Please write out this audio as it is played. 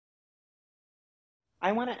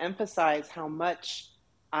I want to emphasize how much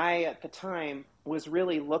I, at the time, was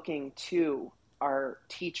really looking to our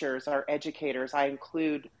teachers, our educators. I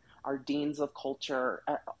include our deans of culture,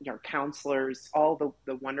 counselors, all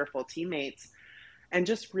the wonderful teammates, and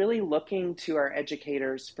just really looking to our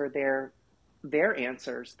educators for their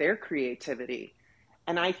answers, their creativity.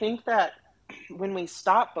 And I think that when we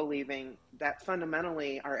stop believing that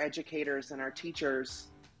fundamentally our educators and our teachers,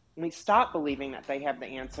 when we stop believing that they have the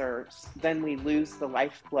answers, then we lose the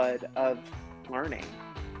lifeblood of learning.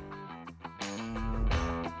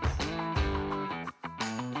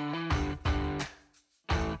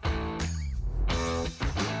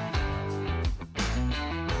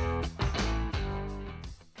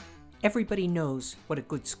 Everybody knows what a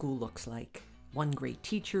good school looks like. One great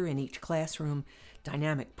teacher in each classroom,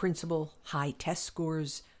 dynamic principal, high test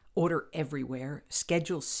scores, order everywhere,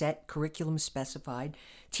 schedule set, curriculum specified,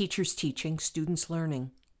 teachers teaching, students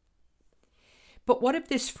learning. But what if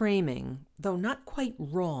this framing, though not quite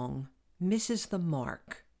wrong, misses the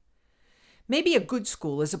mark? Maybe a good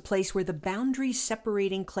school is a place where the boundaries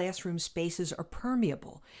separating classroom spaces are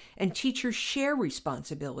permeable and teachers share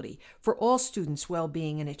responsibility for all students'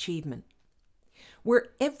 well-being and achievement. Where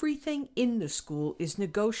everything in the school is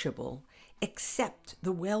negotiable except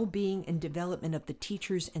the well-being and development of the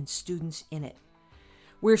teachers and students in it.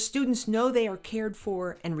 Where students know they are cared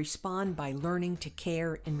for and respond by learning to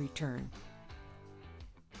care in return.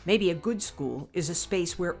 Maybe a good school is a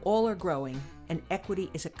space where all are growing and equity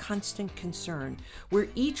is a constant concern, where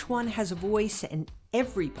each one has a voice and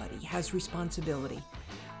everybody has responsibility,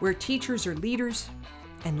 where teachers are leaders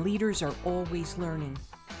and leaders are always learning.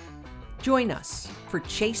 Join us for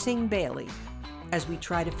Chasing Bailey as we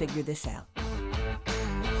try to figure this out.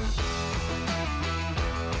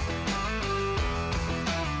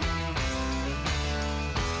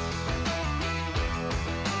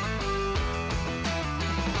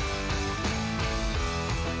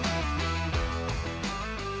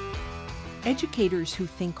 Educators who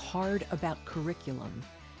think hard about curriculum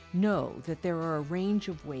know that there are a range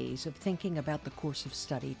of ways of thinking about the course of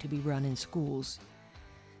study to be run in schools.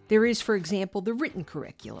 There is, for example, the written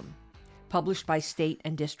curriculum, published by state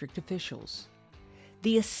and district officials.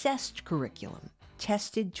 The assessed curriculum,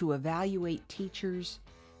 tested to evaluate teachers,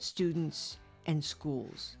 students, and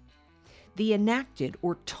schools. The enacted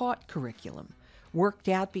or taught curriculum, worked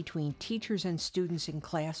out between teachers and students in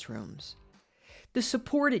classrooms. The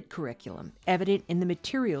supported curriculum, evident in the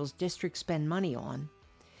materials districts spend money on.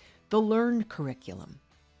 The learned curriculum,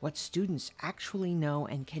 what students actually know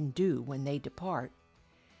and can do when they depart.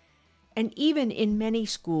 And even in many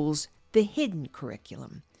schools, the hidden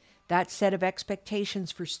curriculum, that set of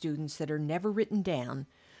expectations for students that are never written down,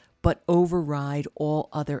 but override all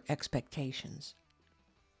other expectations.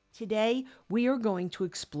 Today, we are going to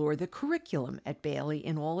explore the curriculum at Bailey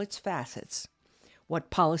in all its facets. What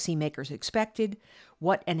policymakers expected,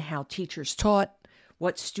 what and how teachers taught,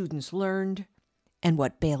 what students learned, and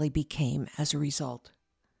what Bailey became as a result.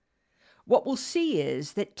 What we'll see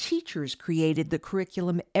is that teachers created the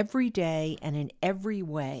curriculum every day and in every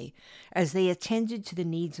way as they attended to the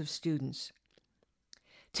needs of students.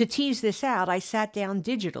 To tease this out, I sat down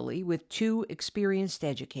digitally with two experienced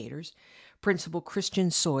educators, Principal Christian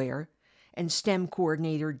Sawyer and STEM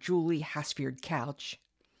Coordinator Julie Hasfield-Couch,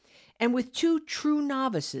 and with two true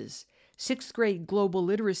novices, 6th grade global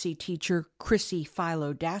literacy teacher Chrissy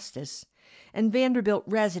Philo-Dastis and Vanderbilt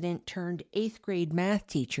resident turned 8th grade math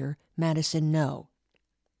teacher Madison No.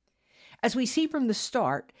 As we see from the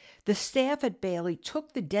start, the staff at Bailey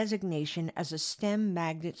took the designation as a STEM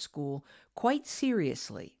magnet school quite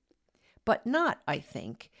seriously, but not, I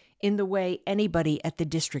think, in the way anybody at the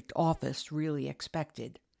district office really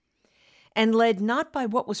expected, and led not by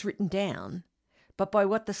what was written down, but by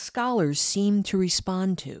what the scholars seemed to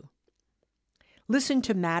respond to. Listen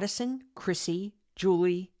to Madison, Chrissy,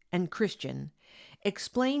 Julie, and Christian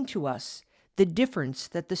explain to us the difference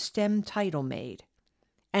that the STEM title made,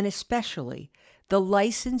 and especially the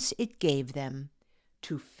license it gave them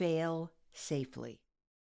to fail safely.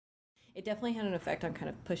 It definitely had an effect on kind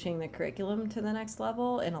of pushing the curriculum to the next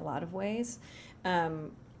level in a lot of ways,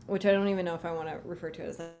 which I don't even know if I want to refer to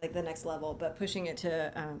as like the next level, but pushing it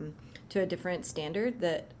to a different standard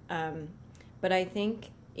that, but I think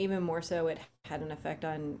even more so it had an effect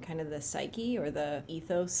on kind of the psyche or the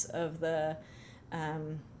ethos of the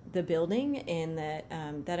building, in that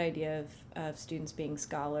that idea of students being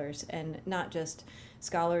scholars, and not just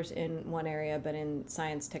scholars in one area, but in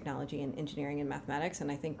science, technology, and engineering and mathematics.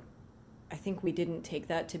 And I think we didn't take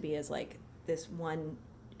that to be as like this one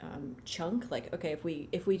chunk. Like, okay,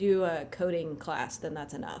 if we do a coding class, then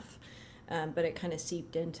that's enough. but it kind of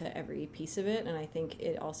seeped into every piece of it. And I think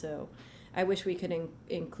it also, I wish we could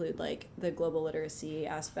include like the global literacy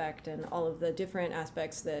aspect and all of the different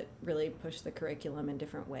aspects that really push the curriculum in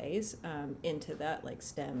different ways into that like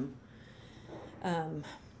STEM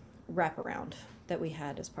wraparound that we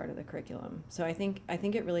had as part of the curriculum. So I think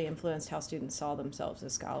it really influenced how students saw themselves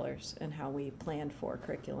as scholars and how we planned for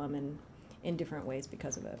curriculum in different ways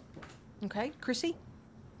because of it. Okay, Chrissy?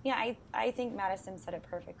 Yeah, I think Madison said it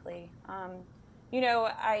perfectly. I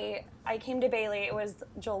came to Bailey, it was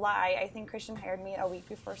July. I think Christian hired me a week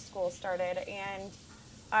before school started, and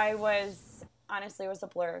honestly, it was a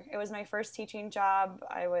blur. It was my first teaching job.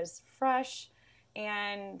 I was fresh,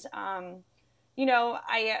 and,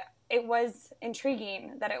 it was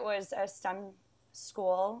intriguing that it was a STEM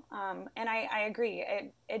school, and I agree.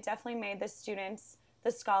 It definitely made the students,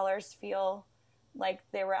 the scholars, feel like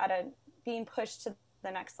they were being pushed to the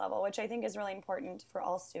next level, which I think is really important for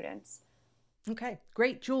all students. Okay,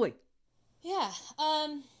 great. Julie? Yeah.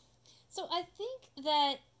 So I think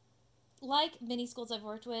that, like many schools I've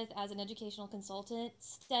worked with as an educational consultant,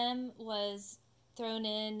 STEM was thrown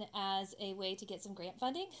in as a way to get some grant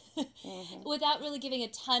funding without really giving a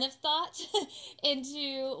ton of thought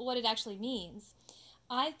into what it actually means.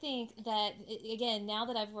 I think that, again, now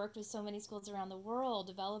that I've worked with so many schools around the world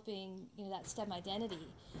developing, that STEM identity,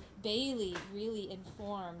 Bailey really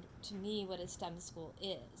informed to me what a STEM school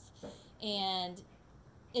is. And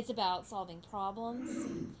it's about solving problems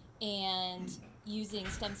and using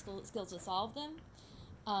STEM skills to solve them.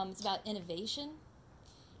 It's about innovation.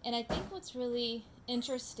 And I think what's really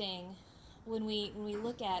interesting when we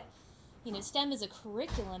look at, STEM as a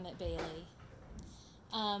curriculum at Bailey,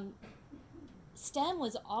 STEM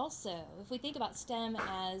was also, if we think about STEM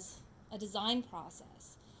as a design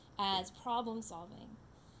process, as problem solving,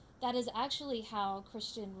 that is actually how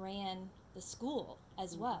Christian ran the school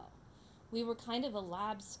as well. We were kind of a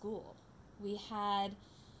lab school. We had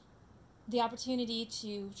the opportunity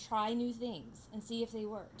to try new things and see if they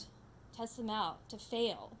worked, test them out, to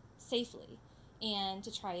fail safely, and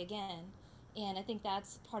to try again. And I think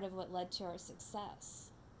that's part of what led to our success.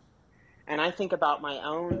 And I think about my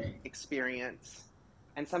own experience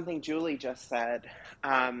and something Julie just said.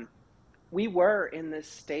 We were in this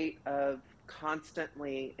state of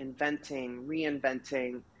constantly inventing,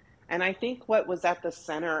 reinventing. And I think what was at the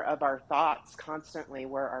center of our thoughts constantly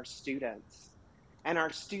were our students and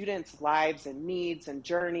our students' lives and needs and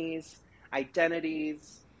journeys,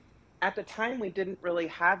 identities. At the time, we didn't really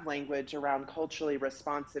have language around culturally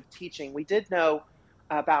responsive teaching. We did know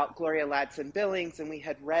about Gloria Ladson-Billings, and we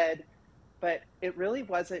had read, but it really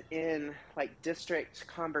wasn't in like district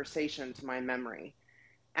conversation to my memory.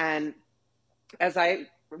 And as I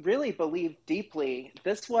really believe deeply,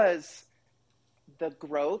 this was the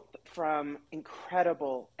growth from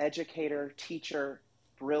incredible educator, teacher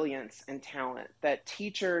brilliance and talent, that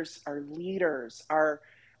teachers are leaders, are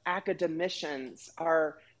academicians,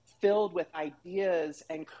 are filled with ideas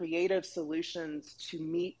and creative solutions to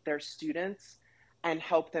meet their students and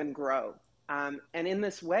help them grow. And in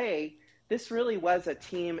this way, this really was a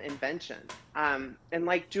team invention. And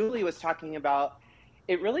like Julie was talking about,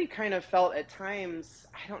 it really kind of felt at times,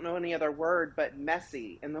 I don't know any other word, but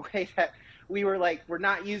messy in the way that we were like, we're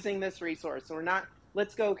not using this resource,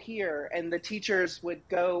 let's go here. And the teachers would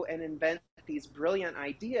go and invent these brilliant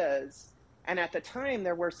ideas. And at the time,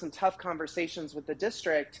 there were some tough conversations with the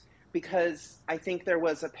district because I think there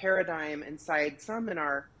was a paradigm inside some in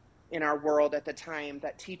our world at the time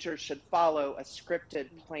that teachers should follow a scripted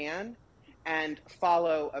plan and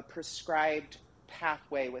follow a prescribed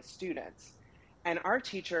pathway with students. And our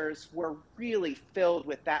teachers were really filled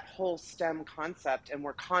with that whole STEM concept and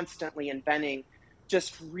were constantly inventing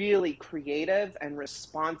just really creative and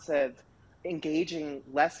responsive, engaging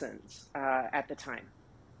lessons at the time.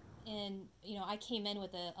 And, I came in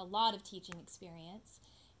with a lot of teaching experience.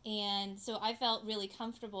 And so I felt really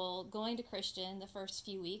comfortable going to Christian the first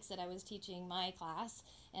few weeks that I was teaching my class.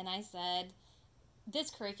 And I said, this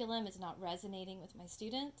curriculum is not resonating with my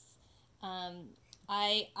students.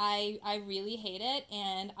 I really hate it,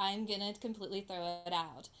 and I'm going to completely throw it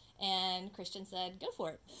out. And Christian said, go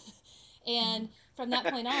for it. And from that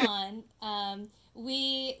point on,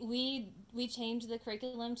 we changed the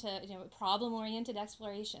curriculum to problem-oriented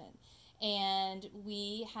exploration. And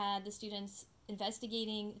we had the students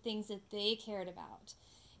investigating things that they cared about.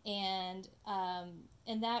 And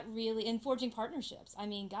that really, and forging partnerships. I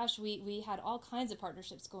mean, gosh, we had all kinds of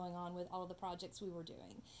partnerships going on with all of the projects we were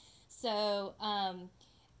doing. So,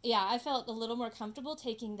 I felt a little more comfortable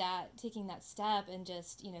taking that step and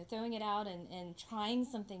just, throwing it out and trying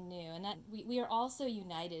something new. And that we are also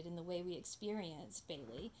united in the way we experience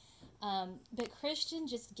Bailey. But Christian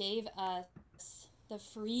just gave us the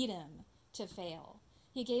freedom to fail.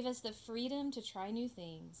 He gave us the freedom to try new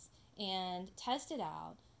things and test it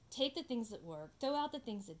out, take the things that worked, throw out the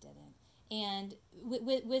things that didn't. And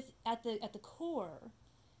with at the core,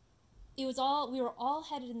 we were all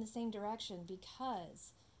headed in the same direction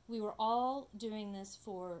because we were all doing this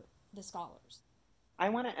for the scholars. I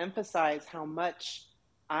want to emphasize how much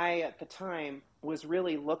I, at the time, was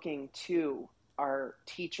really looking to our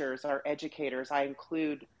teachers, our educators. I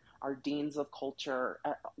include our deans of culture,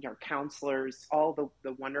 our counselors, all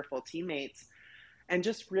the wonderful teammates, and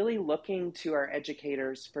just really looking to our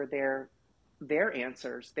educators for their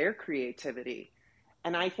answers, their creativity.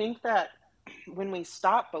 And I think that when we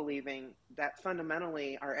stop believing that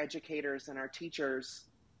fundamentally our educators and our teachers,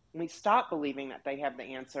 when we stop believing that they have the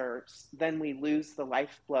answers, then we lose the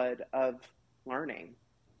lifeblood of learning.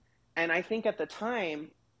 And I think at the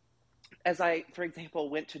time, as I, for example,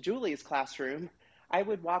 went to Julie's classroom, I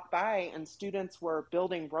would walk by and students were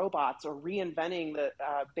building robots or reinventing the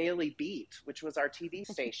Bailey Beat, which was our TV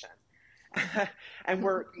station. And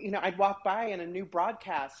I'd walk by and a new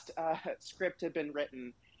broadcast script had been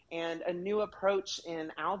written and a new approach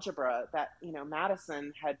in algebra that,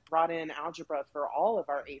 Madison had brought in algebra for all of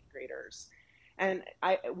our eighth graders. And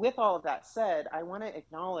with all of that said, I want to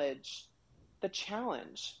acknowledge the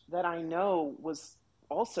challenge that I know was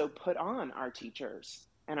also put on our teachers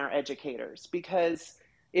and our educators, because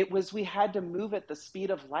we had to move at the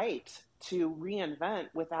speed of light to reinvent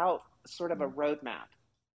without sort of a roadmap.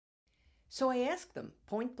 So I asked them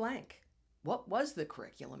point blank, what was the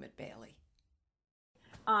curriculum at Bailey?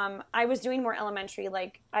 I was doing more elementary.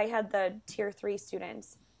 Like I had the tier 3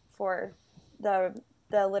 students for the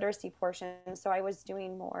literacy portion, so I was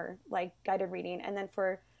doing more like guided reading. And then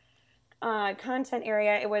for content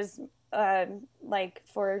area, it was like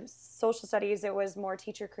for social studies, it was more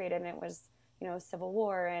teacher created, and it was Civil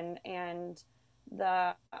War and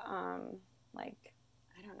the like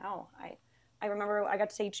I don't know. I remember I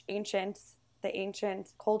got to teach the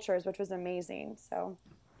ancient cultures, which was amazing. So.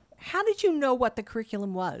 How did you know what the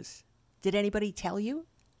curriculum was? Did anybody tell you?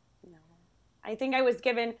 No. I think I was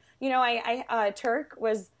given, Turk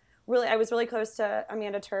was I was really close to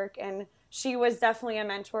Amanda Turk, and she was definitely a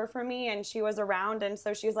mentor for me, and she was around. And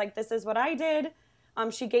so she was like, this is what I did.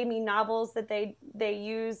 She gave me novels that they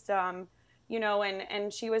used, and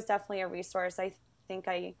she was definitely a resource. I think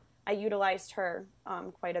I utilized her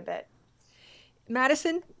quite a bit.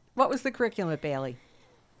 Madison, what was the curriculum at Bailey?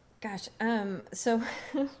 Gosh, so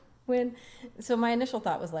so my initial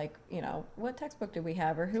thought was like, what textbook did we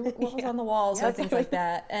have, or what was on the walls, or things like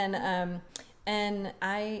that. And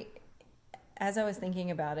I, as I was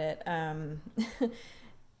thinking about it,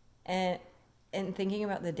 and thinking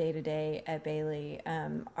about the day-to-day at Bailey,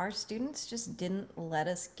 our students just didn't let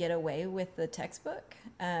us get away with the textbook.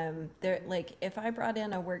 They're like, if I brought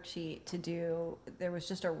in a worksheet to do, there was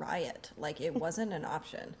just a riot. Like it wasn't an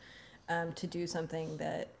option to do something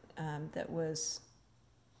that was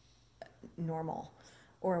normal,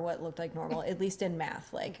 or what looked like normal, at least in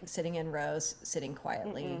math, like sitting in rows, sitting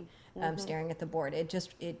quietly, staring at the board. It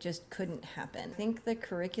just couldn't happen. I think the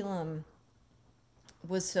curriculum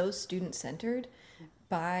was so student-centered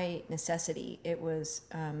by necessity. It was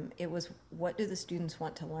what do the students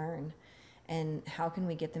want to learn, and how can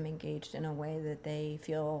we get them engaged in a way that they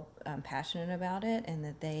feel passionate about it, and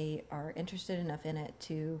that they are interested enough in it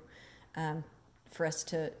to for us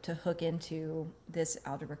to hook into this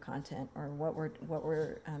algebra content, or what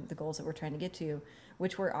we're the goals that we're trying to get to,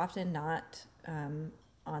 which were often not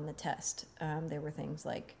on the test. There were things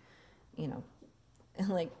like,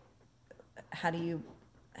 like how do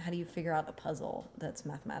you figure out a puzzle that's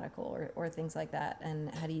mathematical, or things like that,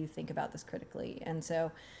 and how do you think about this critically, and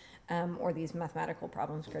so or these mathematical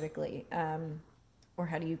problems critically, or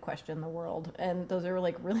how do you question the world? And those are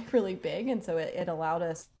like really, really big. And so it allowed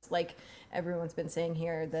us, like everyone's been saying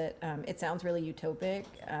here, that it sounds really utopic,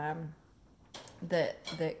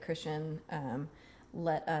 that Christian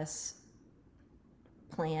let us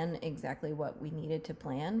plan exactly what we needed to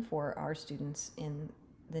plan for our students in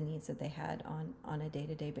the needs that they had on a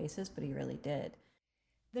day-to-day basis, but he really did.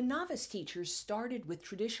 The novice teachers started with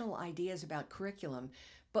traditional ideas about curriculum,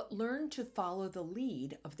 but learned to follow the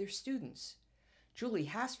lead of their students. Julie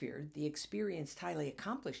Hasfield, the experienced, highly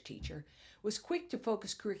accomplished teacher, was quick to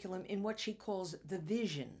focus curriculum in what she calls the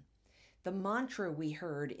vision, the mantra we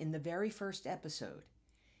heard in the very first episode: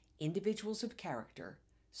 individuals of character,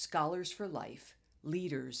 scholars for life,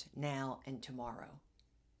 leaders now and tomorrow.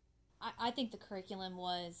 I think the curriculum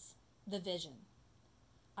was the vision.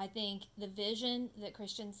 I think the vision that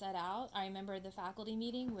Christian set out, I remember the faculty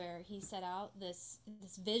meeting where he set out this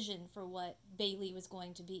vision for what Bailey was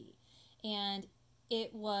going to be. And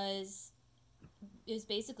it was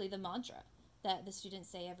basically the mantra that the students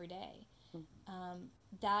say every day.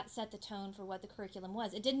 That set the tone for what the curriculum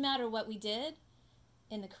was. It didn't matter what we did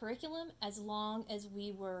in the curriculum as long as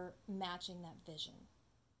we were matching that vision.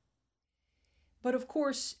 But of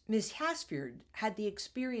course, Ms. Hasfield had the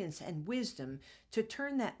experience and wisdom to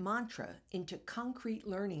turn that mantra into concrete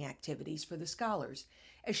learning activities for the scholars,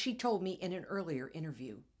 as she told me in an earlier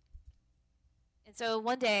interview. And so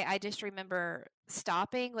one day I just remember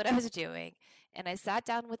stopping what I was doing, and I sat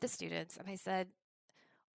down with the students and I said,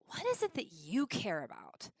 what is it that you care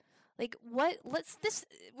about? Like, we're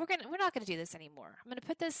not going to do this anymore. I'm going to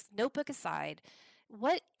put this notebook aside.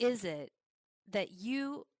 What is it that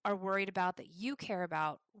you are worried about, that you care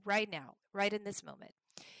about right now, right in this moment?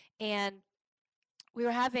 And we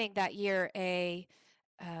were having that year I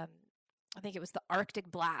think it was the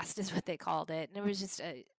Arctic blast is what they called it. And it was just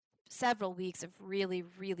several weeks of really,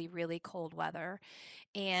 really, really cold weather.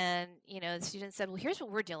 And, the students said, well, here's what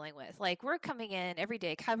we're dealing with. Like, we're coming in every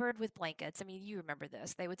day covered with blankets. I mean, you remember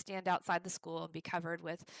this. They would stand outside the school and be covered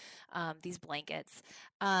with these blankets.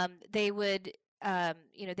 They would,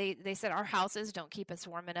 they said our houses don't keep us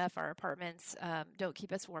warm enough. Our apartments don't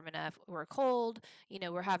keep us warm enough. We're cold.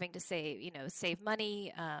 We're having to save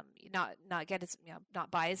money, not get as,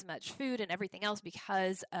 not buy as much food and everything else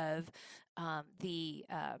because of the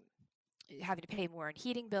having to pay more in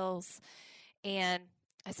heating bills. And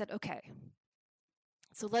I said, okay,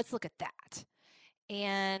 so let's look at that.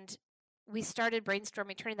 And we started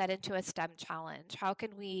brainstorming, turning that into a STEM challenge. How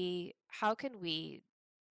can we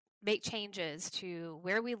make changes to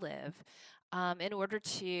where we live in order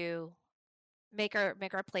to make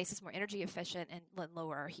our places more energy efficient and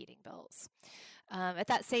lower our heating bills? At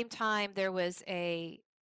that same time, there was a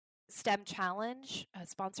STEM challenge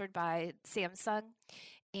sponsored by Samsung,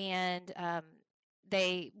 and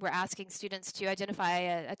they were asking students to identify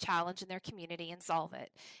a challenge in their community and solve it.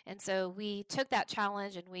 And so we took that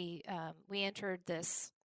challenge and we entered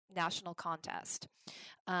this national contest.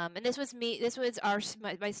 And this was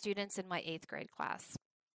my students in my 8th grade class.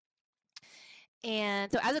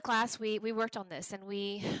 And so as a class, we worked on this, and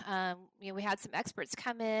we had some experts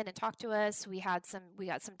come in and talk to us. We got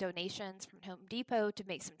some donations from Home Depot to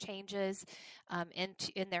make some changes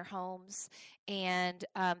in their homes, and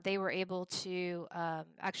they were able to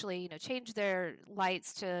actually change their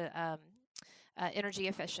lights to energy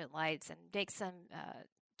efficient lights and make some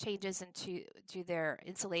changes to their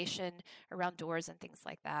insulation around doors and things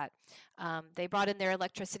like that. They brought in their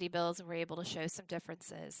electricity bills and were able to show some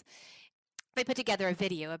differences. They put together a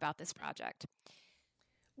video about this project.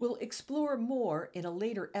 We'll explore more in a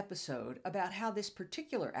later episode about how this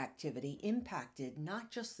particular activity impacted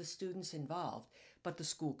not just the students involved, but the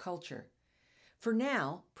school culture. For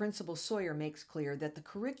now, Principal Sawyer makes clear that the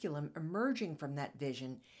curriculum emerging from that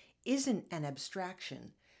vision isn't an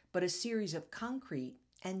abstraction, but a series of concrete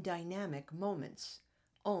and dynamic moments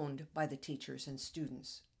owned by the teachers and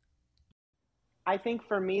students. I think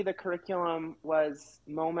for me, the curriculum was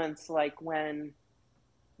moments like when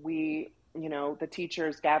we, the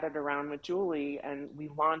teachers gathered around with Julie and we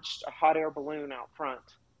launched a hot air balloon out front.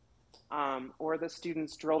 Or the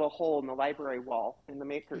students drilled a hole in the library wall in the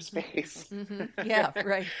makerspace. Mm-hmm. Yeah,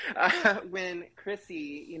 right. When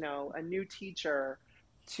Chrissy, a new teacher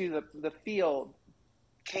to the field,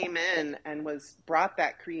 came in and brought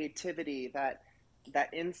that creativity, that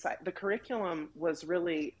insight. The curriculum was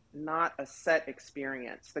really not a set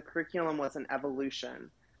experience. The curriculum was an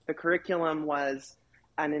evolution. The curriculum was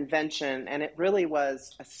an invention, and it really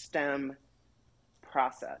was a STEM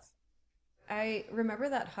process. I remember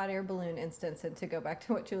that hot air balloon instance, and to go back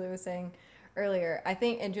to what Julie was saying earlier, I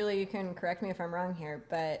think, and Julie, you can correct me if I'm wrong here,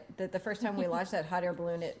 but the first time we launched that hot air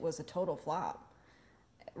balloon, it was a total flop.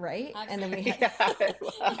 Right? Absolutely. And then we had,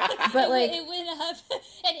 but like it went up,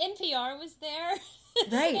 and NPR was there,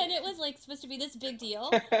 right? And it was like supposed to be this big deal,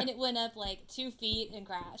 and it went up like 2 feet and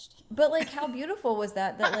crashed. But like, how beautiful was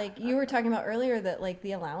that like you were talking about earlier, that like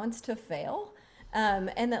the allowance to fail,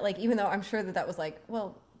 and that like, even though I'm sure that was like,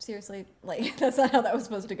 well, seriously, like that's not how that was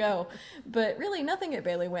supposed to go, but really nothing at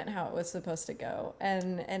Bailey went how it was supposed to go,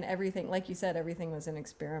 and everything, like you said, everything was an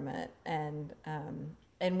experiment, and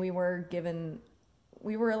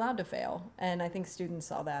we were allowed to fail, and I think students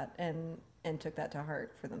saw that and took that to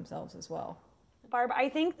heart for themselves as well. Barb, I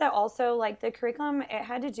think that also, like, the curriculum, it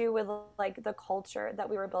had to do with like the culture that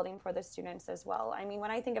we were building for the students as well. I mean, when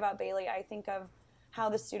I think about Bailey, I think of how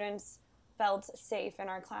the students felt safe in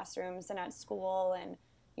our classrooms and at school, and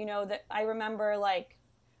that I remember, like,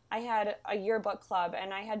 I had a yearbook club,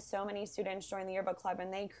 and I had so many students join the yearbook club,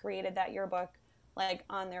 and they created that yearbook like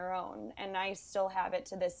on their own, and I still have it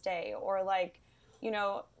to this day. Or like,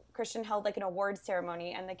 Christian held like an award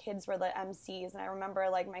ceremony, and the kids were the MCs, and I remember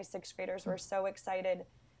like my sixth graders were so excited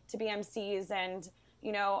to be MCs, and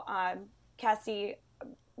Cassie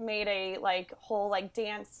made a like whole like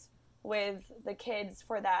dance with the kids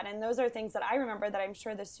for that. And those are things that I remember that I'm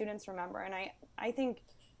sure the students remember. And I think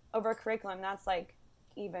over curriculum, that's like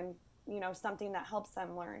even, something that helps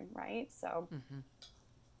them learn, right? So.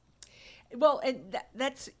 Well, and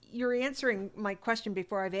that's, you're answering my question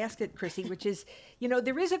before I've asked it, Chrissy, which is,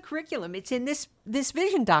 there is a curriculum. It's in this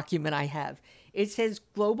vision document I have. It says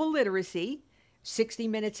global literacy, 60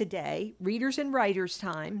 minutes a day, readers and writers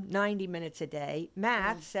time, 90 minutes a day,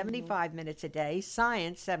 math, 75 minutes a day,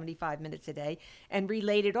 science, 75 minutes a day, and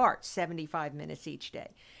related arts, 75 minutes each day.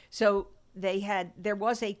 So there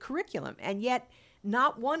was a curriculum, and yet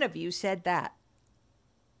not one of you said that.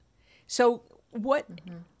 So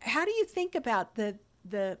how do you think about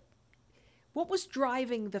what was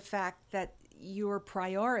driving the fact that you're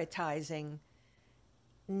prioritizing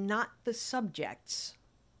not the subjects,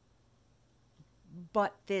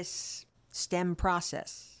 but this STEM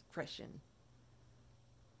process, Christian?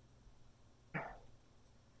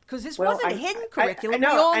 Because this wasn't a hidden curriculum. We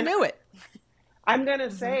all knew it. I'm going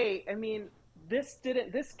to say,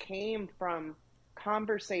 this came from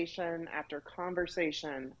conversation after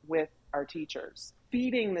conversation with our teachers,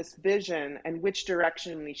 feeding this vision and which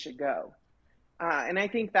direction we should go. And I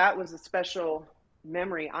think that was a special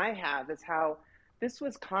memory I have, is how this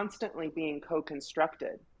was constantly being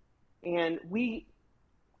co-constructed. And we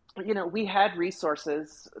had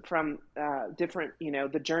resources from different,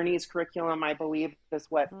 the Journeys curriculum, I believe, is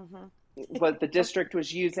what the district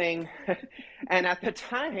was using. And at the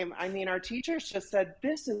time, our teachers just said,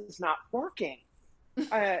 this is not working.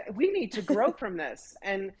 We need to grow from this.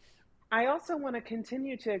 And I also want to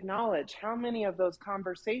continue to acknowledge how many of those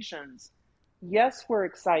conversations, yes, were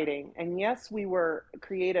exciting, and yes, we were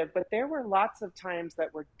creative, but there were lots of times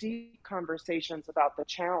that were deep conversations about the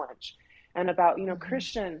challenge and about,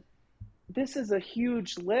 Christian, this is a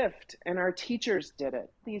huge lift, and our teachers did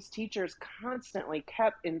it. These teachers constantly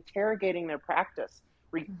kept interrogating their practice,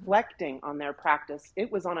 reflecting on their practice.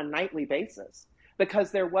 It was on a nightly basis,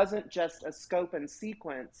 because there wasn't just a scope and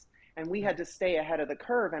sequence, and we had to stay ahead of the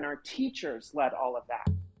curve, and our teachers led all of that.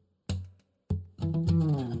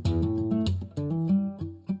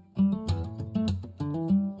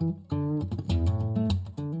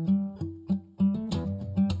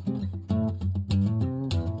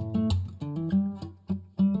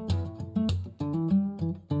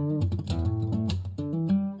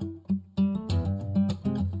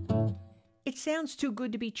 It sounds too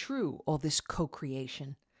good to be true, all this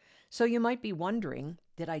co-creation. So you might be wondering,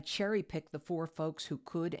 did I cherry pick the 4 folks who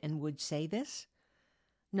could and would say this?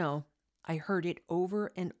 No, I heard it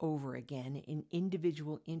over and over again in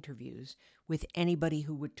individual interviews with anybody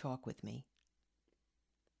who would talk with me.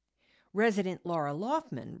 Resident Laura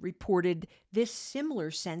Loftman reported this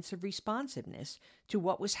similar sense of responsiveness to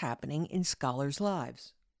what was happening in scholars'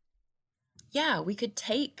 lives. Yeah, we could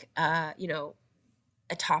take, a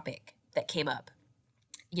topic that came up,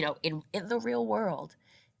 in the real world,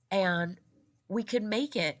 and we could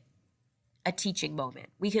make it a teaching moment.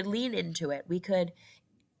 We could lean into it. We could,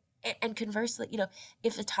 and conversely,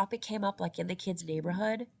 if the topic came up like in the kids'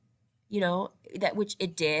 neighborhood, which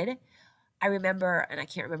it did. I remember, and I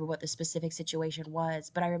can't remember what the specific situation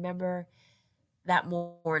was, but I remember that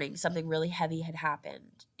morning something really heavy had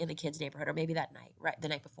happened in the kids' neighborhood, or maybe that night, right, the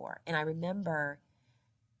night before. And I remember,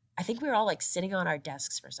 I think we were all like sitting on our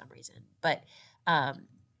desks for some reason, but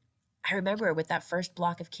I remember with that first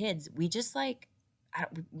block of kids, we just we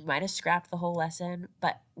might have scrapped the whole lesson,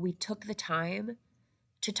 but we took the time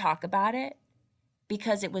to talk about it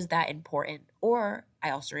because it was that important. Or I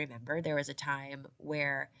also remember there was a time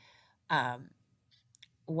where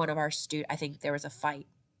one of our I think there was a fight,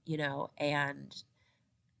 and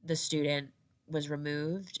the student was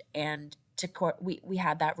removed, and we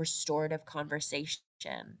had that restorative conversation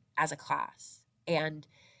as a class, and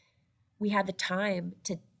we had the time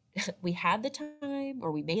to we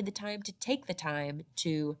made the time to take the time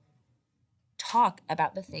to talk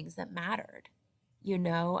about the things that mattered,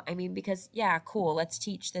 because cool, let's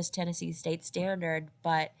teach this Tennessee State standard,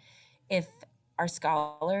 but if our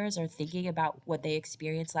scholars are thinking about what they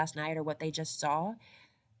experienced last night or what they just saw,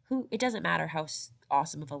 it doesn't matter how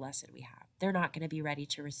awesome of a lesson we have, they're not going to be ready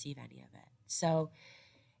to receive any of it. So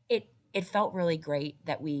it felt really great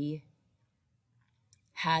that we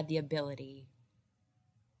had the ability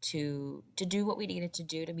to do what we needed to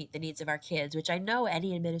do to meet the needs of our kids, which I know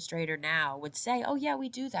any administrator now would say, oh yeah, we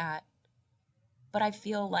do that. But I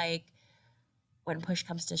feel like when push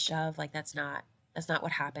comes to shove, like that's not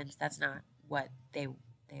what happens. That's not what they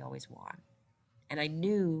always want. And I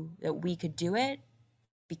knew that we could do it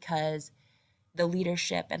because the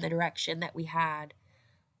leadership and the direction that we had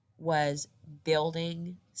was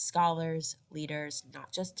building scholars, leaders,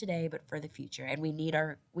 not just today, but for the future. And we need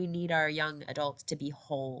our young adults to be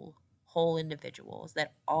whole individuals,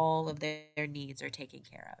 that all of their needs are taken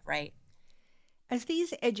care of, right? As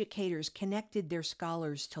these educators connected their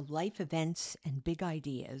scholars to life events and big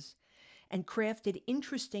ideas and crafted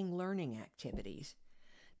interesting learning activities,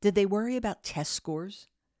 did they worry about test scores?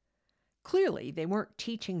 Clearly, they weren't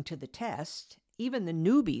teaching to the test. Even the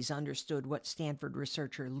newbies understood what Stanford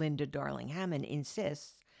researcher Linda Darling-Hammond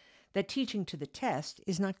insists, that teaching to the test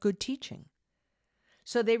is not good teaching.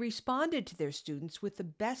 So they responded to their students with the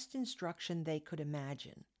best instruction they could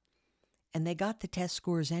imagine. And they got the test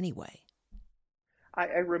scores anyway. I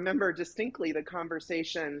remember distinctly the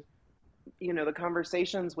conversations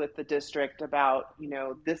with the district about,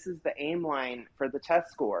 this is the aim line for the test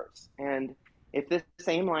scores. And if this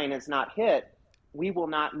aim line is not hit, we will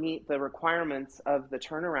not meet the requirements of the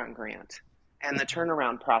turnaround grant and the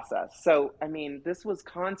turnaround process. So, this was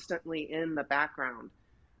constantly in the background.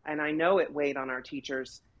 And I know it weighed on our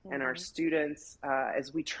teachers and our students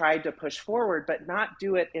as we tried to push forward, but not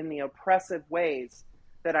do it in the oppressive ways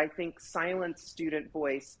that I think silence student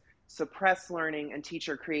voice, suppress learning, and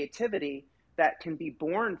teacher creativity that can be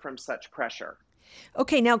born from such pressure.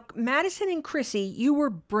 Okay, now, Madison and Chrissy, you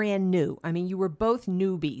were brand new. You were both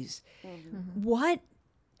newbies. Mm-hmm. What,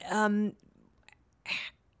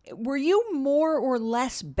 were you more or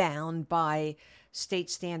less bound by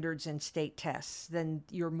state standards and state tests than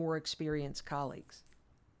your more experienced colleagues?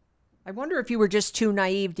 I wonder if you were just too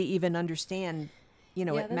naive to even understand,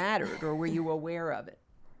 it mattered, or were you aware of it?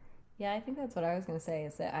 Yeah, I think that's what I was going to say,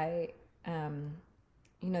 is that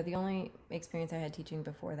the only experience I had teaching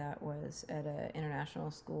before that was at an international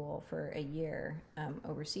school for a year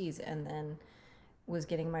overseas, and then was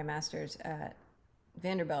getting my master's at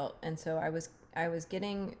Vanderbilt. And so I was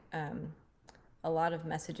getting a lot of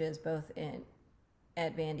messages both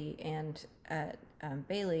at Vandy and at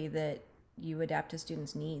Bailey that you adapt to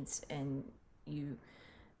students' needs, and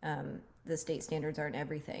the state standards aren't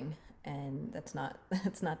everything, and that's not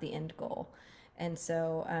the end goal. And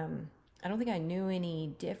so I don't think I knew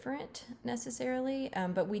any different necessarily,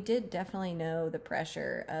 but we did definitely know the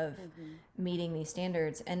pressure of meeting these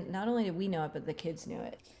standards. And not only did we know it, but the kids knew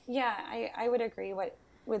it. Yeah, I would agree with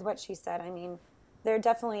what she said. There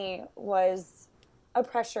definitely was a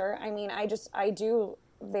pressure. I do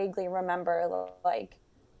vaguely remember like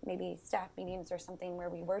maybe staff meetings or something where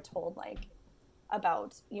we were told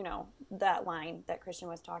about, that line that Christian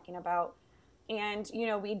was talking about. And,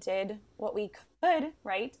 we did what we could,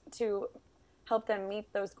 right, to help them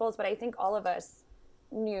meet those goals. But I think all of us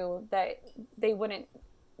knew that they wouldn't,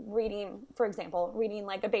 for example, reading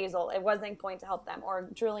like a Basil, it wasn't going to help them, or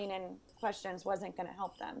drilling in questions wasn't going to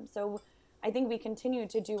help them. So I think we continued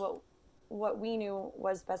to do what we knew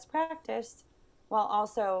was best practice while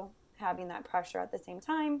also having that pressure at the same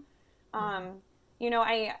time.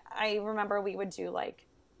 I remember we would do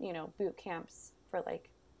boot camps for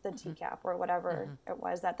the TCAP or whatever it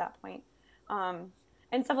was at that point,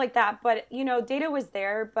 and stuff like that. But, data was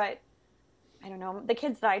there, but I don't know, the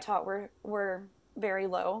kids that I taught were very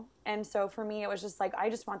low. And so for me, it was just I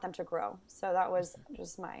just want them to grow. So that was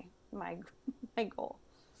just my goal.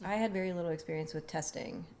 I had very little experience with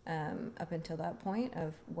testing up until that point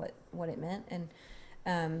of what it meant. And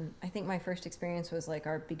I think my first experience was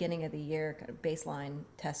our beginning of the year kind of baseline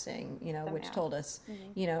testing, which told us,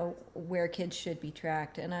 where kids should be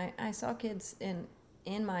tracked. And I saw kids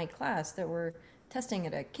in my class that were testing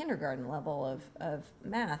at a kindergarten level of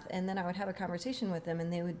math. And then I would have a conversation with them,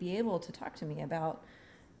 and they would be able to talk to me about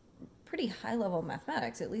pretty high level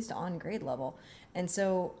mathematics, at least on grade level. And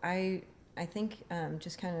so I think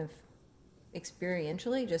just kind of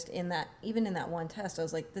experientially, just even in that one test, I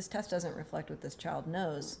was like, this test doesn't reflect what this child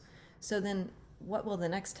knows. So then what will the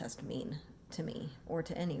next test mean to me or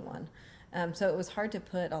to anyone? So it was hard to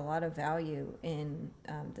put a lot of value in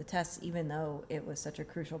the tests, even though it was such a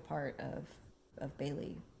crucial part of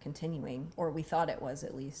Bailey continuing, or we thought it was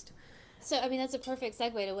at least. So, that's a perfect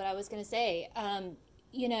segue to what I was going to say.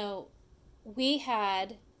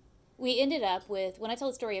 We ended up with, when I tell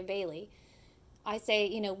the story of Bailey, I say,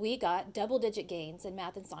 we got double-digit gains in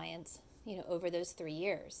math and science, over those 3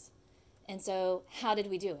 years. And so how did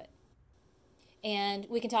we do it? And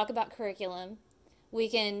we can talk about curriculum. We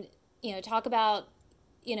can, talk about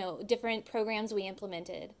different programs we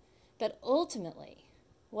implemented. But ultimately,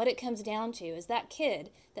 what it comes down to is that kid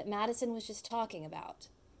that Madison was just talking about.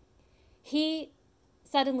 He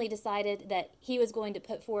suddenly decided that he was going to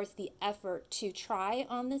put forth the effort to try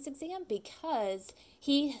on this exam because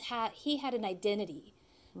he had an identity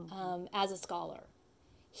as a scholar.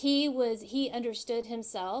 He understood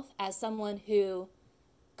himself as someone who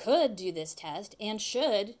could do this test and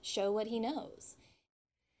should show what he knows.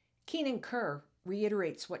 Keenan Kerr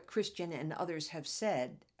reiterates what Christian and others have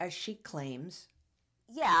said as she claims,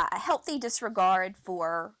 yeah, a healthy disregard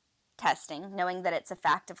for testing, knowing that it's a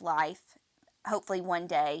fact of life. Hopefully one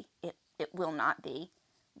day it will not be.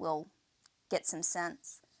 We'll get some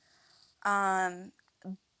sense. But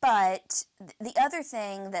the other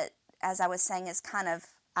thing that, as I was saying, is kind of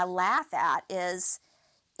I laugh at is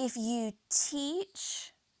if you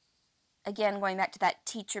teach, again, going back to that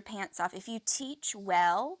teach your pants off, if you teach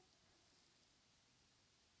well,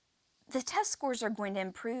 the test scores are going to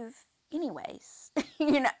improve anyways.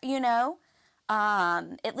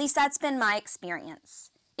 At least that's been my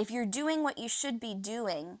experience. If you're doing what you should be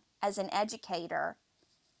doing as an educator,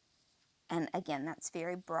 and again, that's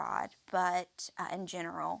very broad, but in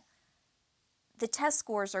general, the test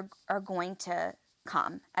scores are going to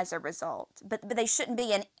come as a result, but they shouldn't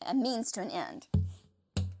be a means to an end.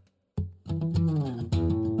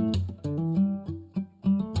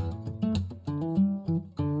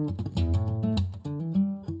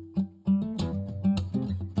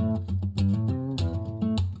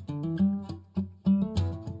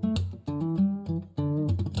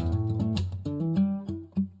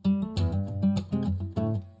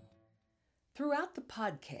 throughout the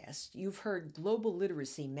podcast, you've heard global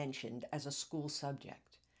literacy mentioned as a school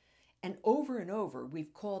subject. And over,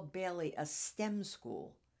 we've called Bailey a STEM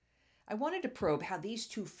school. I wanted to probe how these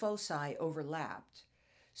two foci overlapped.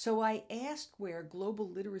 So I asked where global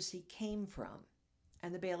literacy came from,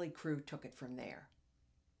 and the Bailey crew took it from there.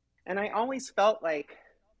 And I always felt like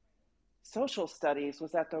social studies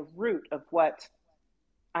was at the root of what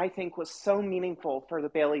I think was so meaningful for the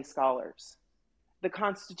Bailey scholars. The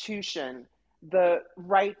Constitution, the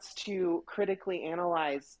rights to critically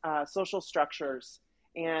analyze social structures,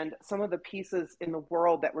 and some of the pieces in the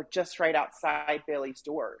world that were just right outside Bailey's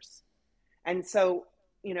doors. And so,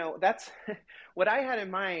 that's what I had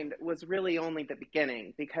in mind was really only the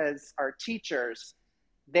beginning, because our teachers,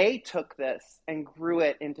 they took this and grew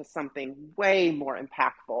it into something way more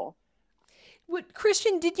impactful.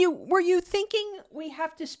 Christian, were you thinking we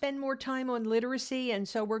have to spend more time on literacy, and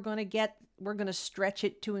so we're going to stretch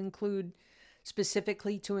it to include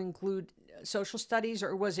social studies,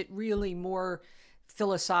 or was it really more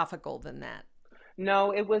philosophical than that?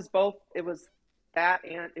 No, it was both. It was that,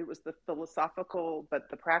 and it was the philosophical, but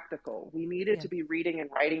the practical. We needed to be reading and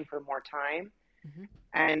writing for more time. Mm-hmm.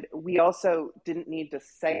 And we also didn't need to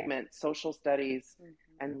segment social studies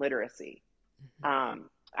and literacy. Mm-hmm.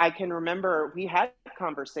 I can remember we had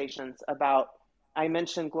conversations about, I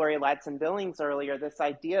mentioned Gloria Ladson-Billings earlier, this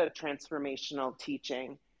idea of transformational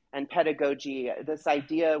teaching and pedagogy, this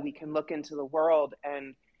idea we can look into the world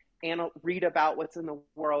and read about what's in the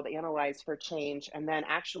world, analyze for change, and then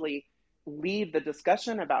actually lead the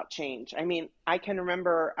discussion about change. I mean, I can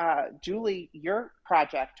remember, Julie, your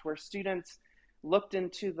project where students looked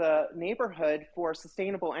into the neighborhood for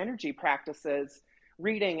sustainable energy practices,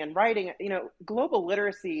 reading and writing. Global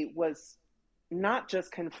literacy was not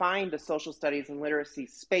just confined to social studies and literacy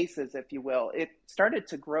spaces, if you will. It started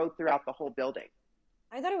to grow throughout the whole building.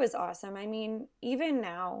 I thought it was awesome. I mean, even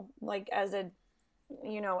now, like as an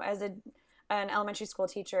elementary school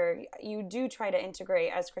teacher, you do try to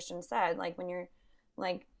integrate, as Christian said, like when you're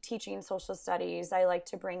like teaching social studies, I like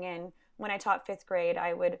to bring in, when I taught fifth grade,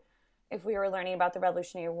 if we were learning about the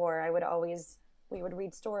Revolutionary War, we would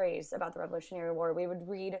read stories about the Revolutionary War. We would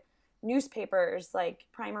read newspapers, like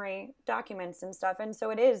primary documents and stuff. And so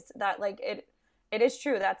it is that, like, it is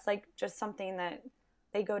true. That's like just something that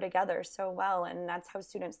they go together so well. And that's how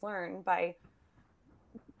students learn, by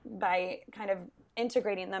kind of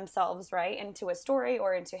integrating themselves, right, into a story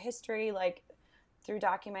or into history, like through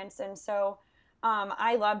documents. And so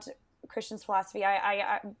I loved Christian's philosophy.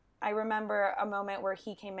 I remember a moment where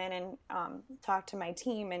he came in and talked to my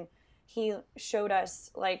team, and he showed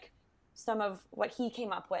us like some of what he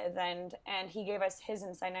came up with, and he gave us his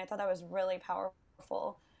insight, and I thought that was really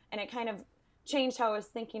powerful, and it kind of changed how I was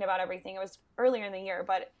thinking about everything. It was earlier in the year,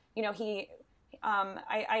 but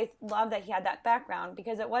I love that he had that background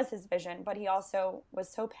because it was his vision, but he also was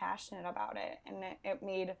so passionate about it, and it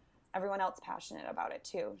made everyone else passionate about it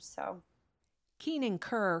too. So Keenan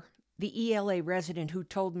Kerr, the ELA resident who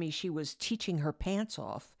told me she was teaching her pants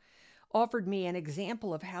off, offered me an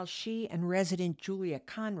example of how she and resident Julia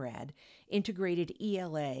Conrad integrated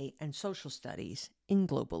ELA and social studies in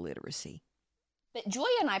global literacy. But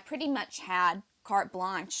Julia and I pretty much had carte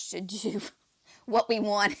blanche to do what we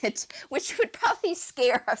wanted, which would probably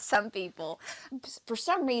scare some people. For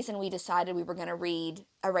some reason, we decided we were going to read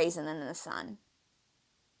A Raisin in the Sun.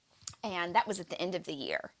 And that was at the end of the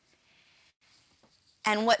year.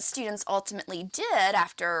 And what students ultimately did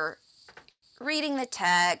after reading the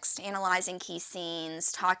text, analyzing key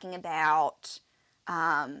scenes, talking about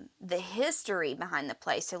the history behind the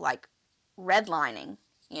play, so like redlining,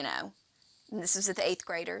 and this was with the 8th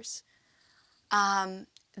graders,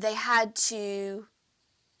 they had to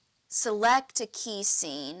select a key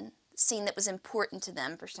scene that was important to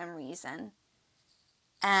them for some reason,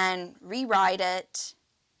 and rewrite it,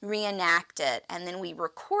 reenact it, and then we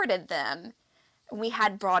recorded them. We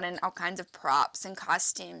had brought in all kinds of props and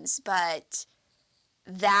costumes, but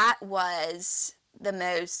that was the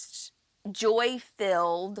most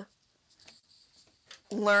joy-filled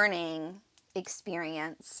learning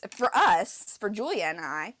experience for us, for Julia and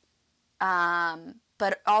I,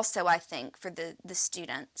 but also I think for the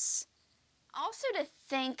students. Also to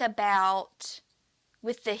think about,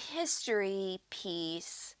 with the history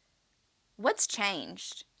piece, what's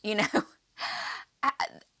changed,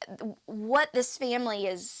 what this family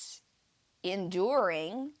is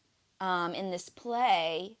enduring in this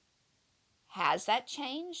play. Has that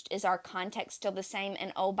changed? Is our context still the same?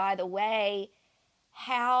 And oh, by the way,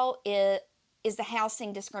 how is the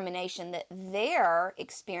housing discrimination that they're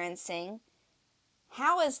experiencing,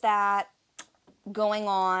 how is that going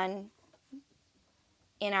on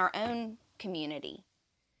in our own community?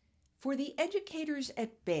 For the educators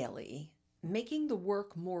at Bailey, making the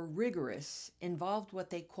work more rigorous involved what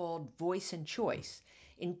they called voice and choice,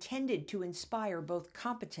 intended to inspire both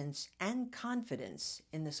competence and confidence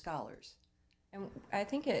in the scholars. And I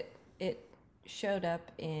think it showed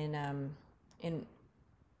up in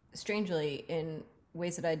strangely in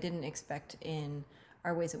ways that I didn't expect in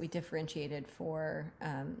our ways that we differentiated for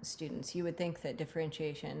students. You would think that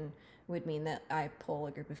differentiation would mean that I pull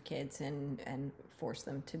a group of kids and force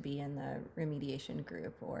them to be in the remediation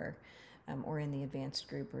group or in the advanced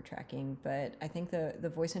group we're tracking. But I think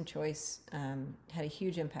the voice and choice had a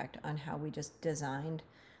huge impact on how we just designed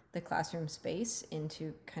the classroom space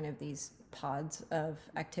into kind of these pods of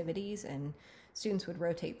activities, and students would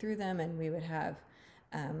rotate through them, and we would have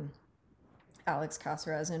Alex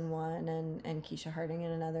Caceres in one, and Keisha Harding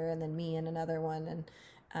in another, and then me in another one,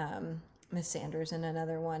 and Miss Sanders in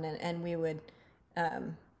another one, and we would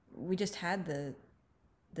we just had the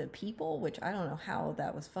people, which I don't know how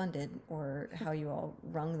that was funded or how you all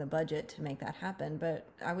wrung the budget to make that happen, but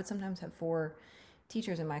I would sometimes have 4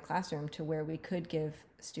 teachers in my classroom to where we could give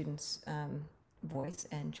students voice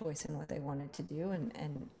and choice in what they wanted to do,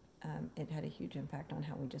 and it had a huge impact on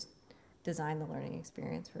how we just designed the learning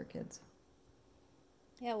experience for kids.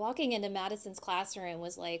 Yeah, walking into Madison's classroom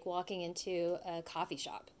was like walking into a coffee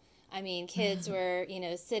shop. I mean, kids were,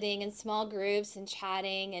 sitting in small groups and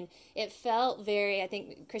chatting, and it felt very, I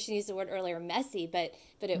think Christian used the word earlier, messy, but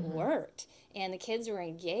it worked, and the kids were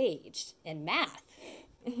engaged in math.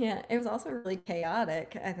 Yeah, it was also really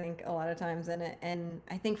chaotic, I think, a lot of times, and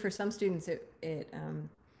I think for some students it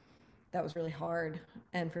that was really hard,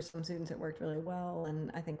 and for some students it worked really well,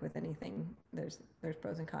 and I think with anything there's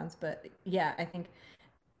pros and cons, but yeah, I think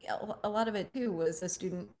a lot of it too was a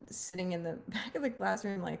student sitting in the back of the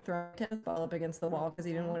classroom like throwing a tennis ball up against the wall because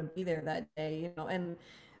he didn't want to be there that day, and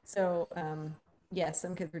so yes,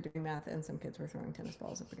 some kids were doing math and some kids were throwing tennis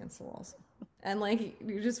balls up against the walls, and like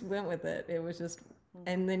you just went with it. It was just,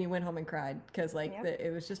 and then you went home and cried because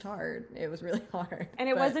it was just hard. It was really hard, and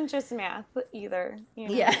it wasn't just math either.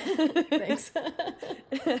 Yeah, thanks.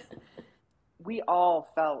 We all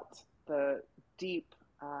felt the deep,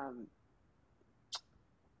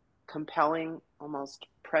 compelling, almost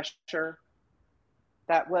pressure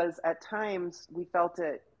that was, at times, we felt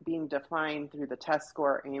it being defined through the test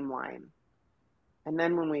score aim line. And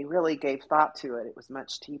then when we really gave thought to it, it was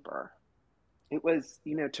much deeper. It was,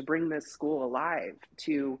 to bring this school alive,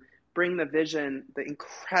 to bring the vision, the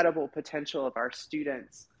incredible potential of our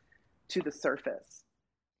students to the surface.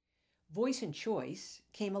 Voice and choice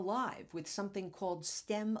came alive with something called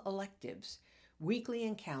STEM electives, weekly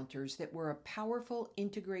encounters that were a powerful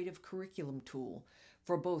integrative curriculum tool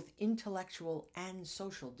for both intellectual and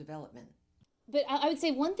social development. But I would say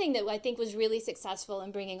one thing that I think was really successful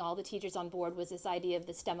in bringing all the teachers on board was this idea of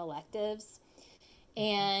the STEM electives.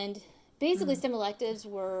 And basically STEM electives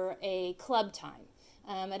were a club time.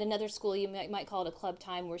 At another school, you might call it a club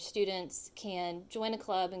time, where students can join a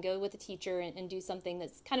club and go with a teacher and do something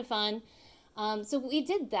that's kind of fun. So we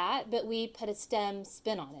did that, but we put a STEM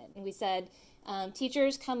spin on it. And we said,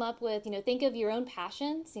 teachers, come up with, think of your own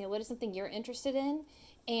passions, what is something you're interested in,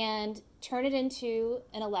 and turn it into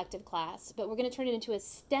an elective class. But we're going to turn it into a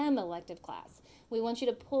STEM elective class. We want you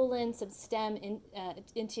to pull in some STEM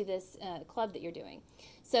into this club that you're doing.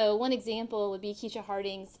 So one example would be Keisha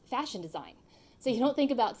Harding's fashion design. So you don't think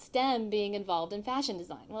about STEM being involved in fashion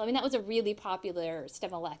design. Well, I mean, that was a really popular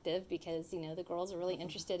STEM elective because, the girls are really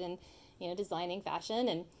interested in, designing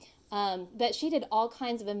fashion. And but she did all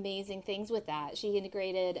kinds of amazing things with that. She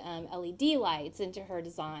integrated LED lights into her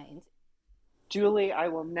designs. Julie, I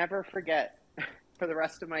will never forget for the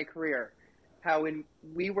rest of my career how when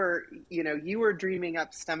we were, you were dreaming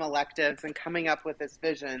up STEM electives and coming up with this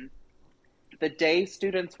vision, the day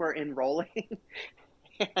students were enrolling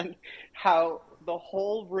and how the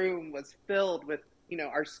whole room was filled with,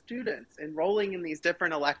 our students enrolling in these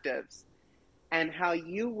different electives, and how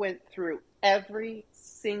you went through every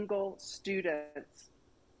single student's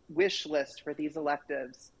wish list for these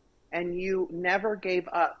electives, and you never gave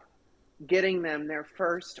up getting them their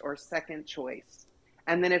first or second choice.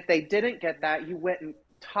 And then if they didn't get that, you went and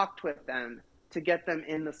talked with them to get them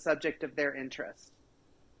in the subject of their interest.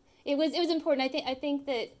 It was important. I think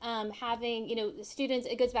that having students,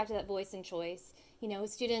 it goes back to that voice and choice.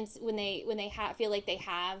 Students, when they feel like they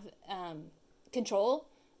have control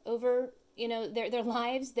over their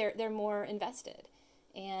lives, they're more invested.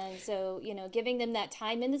 And so giving them that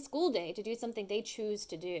time in the school day to do something they choose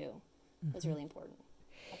to do was really important.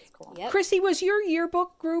 That's cool. Yep. Chrissy, was your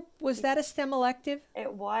yearbook group, was that a STEM elective?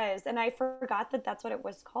 It was, and I forgot that that's what it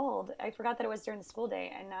was called. I forgot that it was during the school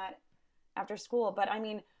day and not after school. But I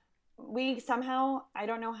mean, we somehow, I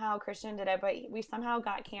don't know how Christian did it, but we somehow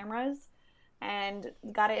got cameras and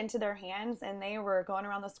got it into their hands, and they were going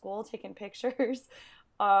around the school taking pictures,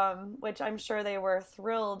 which I'm sure they were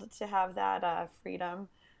thrilled to have that freedom.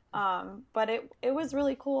 But it was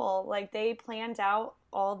really cool. Like, they planned out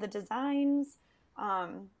all the designs.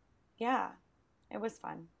 Yeah, it was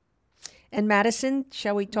fun. And Madison,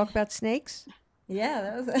 shall we talk about snakes? Yeah,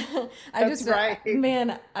 that was. That's right.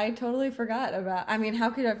 Man, I totally forgot about. I mean, how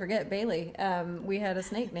could I forget Bailey? We had a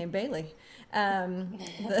snake named Bailey. That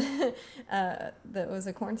was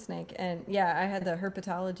a corn snake, and yeah, I had the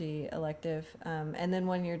herpetology elective, and then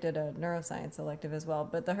one year did a neuroscience elective as well.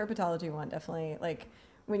 But the herpetology one definitely, like,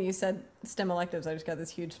 when you said STEM electives, I just got this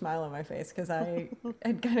huge smile on my face because I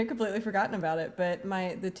had kind of completely forgotten about it. But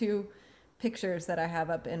the two pictures that I have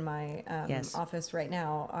up in my office right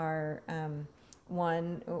now are.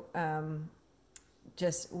 One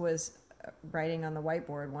just was writing on the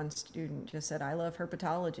whiteboard. One student just said, "I love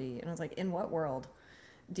herpetology," and I was like, "In what world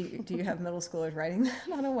do you have middle schoolers writing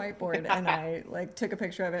that on a whiteboard?" And I took a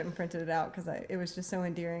picture of it and printed it out because it was just so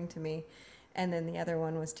endearing to me. And then the other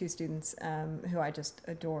one was two students who I just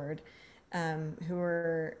adored, who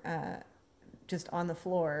were just on the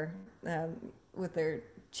floor with their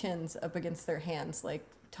chins up against their hands like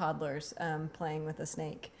toddlers playing with a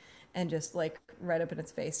snake. And just right up in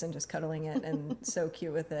its face and just cuddling it and so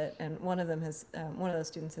cute with it. And one of those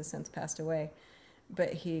students has since passed away,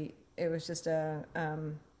 but it was just I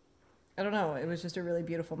don't know, it was just a really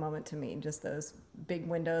beautiful moment to me. Just those big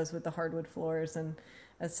windows with the hardwood floors and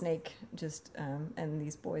a snake just, and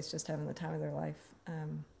these boys just having the time of their life,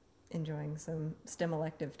 enjoying some STEM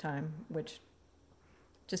elective time, which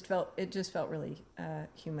just felt really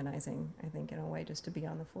humanizing, I think, in a way, just to be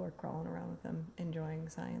on the floor crawling around with them, enjoying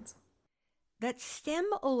science. That STEM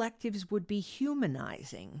electives would be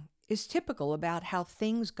humanizing is typical about how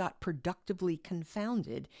things got productively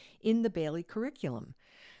confounded in the Bailey curriculum,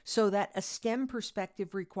 so that a STEM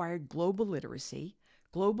perspective required global literacy.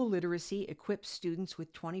 Global literacy equips students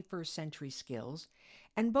with 21st century skills,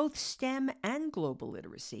 and both STEM and global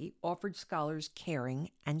literacy offered scholars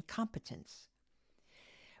caring and competence.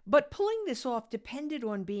 But pulling this off depended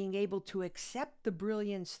on being able to accept the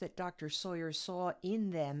brilliance that Dr. Sawyer saw in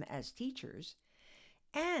them as teachers,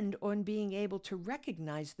 and on being able to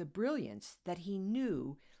recognize the brilliance that he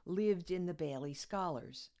knew lived in the Bailey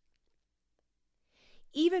scholars.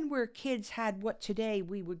 Even where kids had what today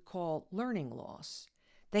we would call learning loss,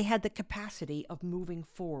 they had the capacity of moving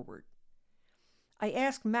forward. I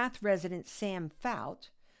asked math resident Sam Fout,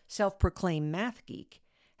 self-proclaimed math geek,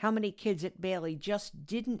 how many kids at Bailey just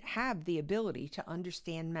didn't have the ability to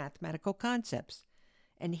understand mathematical concepts.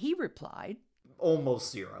 And he replied,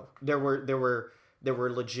 almost zero. There were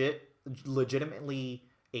legitimately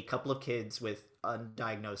a couple of kids with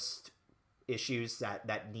undiagnosed issues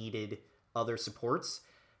that needed other supports.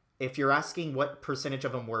 if you're asking what percentage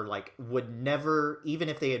of them were like would never, even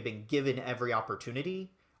if they had been given every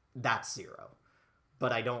opportunity, that's zero.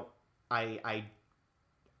 But I don't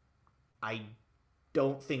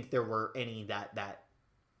think there were any that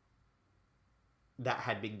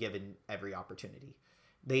had been given every opportunity.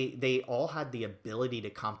 They all had the ability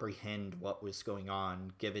to comprehend what was going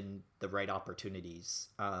on given the right opportunities.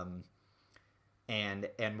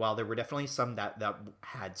 And while there were definitely some that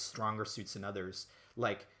had stronger suits than others,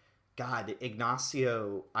 like, God,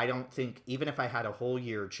 Ignacio, I don't think, even if I had a whole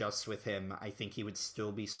year just with him, I think he would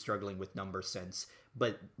still be struggling with number sense.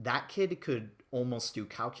 But that kid could almost do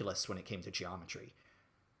calculus when it came to geometry.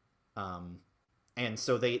 And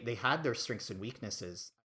so they had their strengths and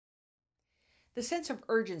weaknesses. The sense of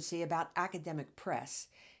urgency about academic press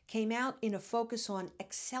came out in a focus on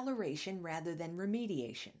acceleration rather than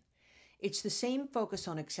remediation. It's the same focus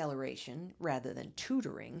on acceleration rather than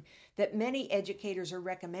tutoring that many educators are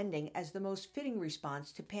recommending as the most fitting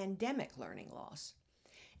response to pandemic learning loss.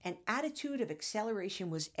 An attitude of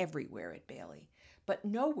acceleration was everywhere at Bailey, but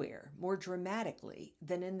nowhere more dramatically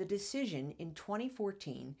than in the decision in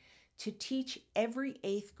 2014 to teach every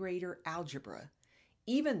 8th grader algebra,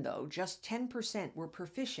 even though just 10% were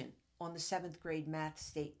proficient on the 7th grade math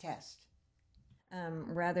state test.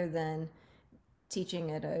 Rather than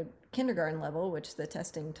teaching at a kindergarten level, which the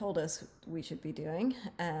testing told us we should be doing,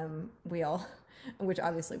 we all, which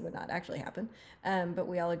obviously would not actually happen, but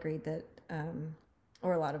we all agreed that,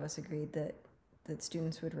 or a lot of us agreed that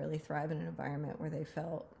students would really thrive in an environment where they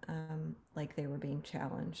felt like they were being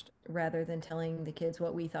challenged. Rather than telling the kids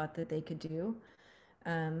what we thought that they could do,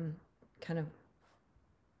 kind of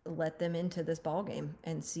let them into this ball game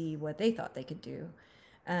and see what they thought they could do.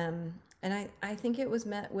 And I think it was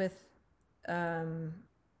met with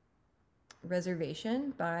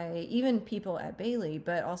reservation by even people at Bailey,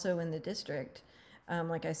 but also in the district.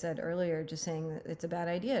 Like I said earlier, just saying that it's a bad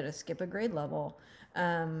idea to skip a grade level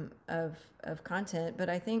of content. But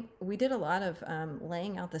I think we did a lot of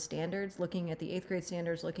laying out the standards, looking at the 8th grade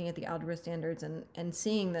standards, looking at the algebra standards, and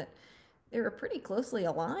seeing that they were pretty closely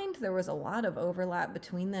aligned. There was a lot of overlap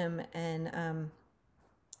between them, and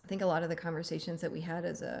I think a lot of the conversations that we had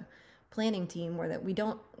as a planning team were that we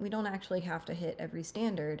don't actually have to hit every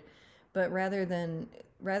standard, but rather than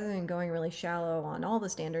going really shallow on all the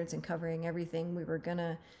standards and covering everything, we were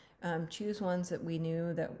gonna choose ones that we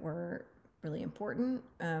knew that were really important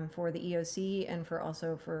for the EOC and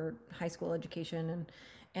for high school education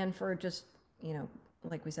and for just,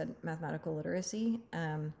 like we said, mathematical literacy,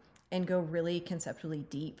 and go really conceptually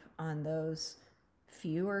deep on those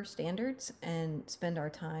fewer standards and spend our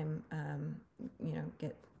time,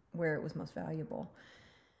 get where it was most valuable.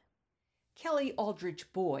 Kelly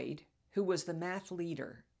Aldrich Boyd, who was the math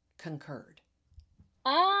leader, concurred.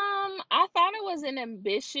 I thought it was an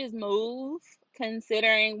ambitious move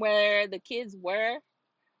considering where the kids were,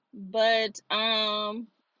 but I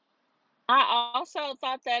also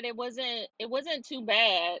thought that it wasn't too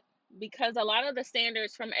bad because a lot of the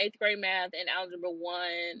standards from 8th grade math and algebra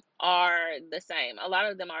 1 are the same. A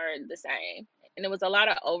lot of them are the same, and there was a lot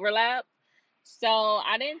of overlap. So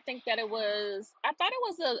I didn't think that it was. I thought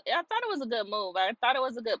it was a good move. I thought it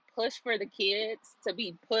was a good push for the kids to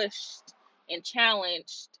be pushed and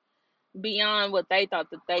challenged beyond what they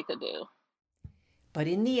thought that they could do. But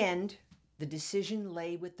in the end, the decision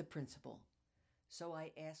lay with the principal. So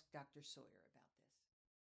I asked Dr. Sawyer about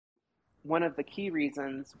this. One of the key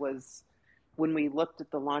reasons was when we looked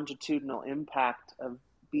at the longitudinal impact of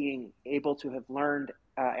being able to have learned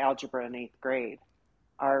algebra in 8th grade.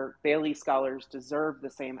 Our Bailey scholars deserve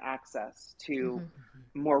the same access to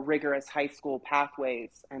more rigorous high school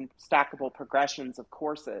pathways and stackable progressions of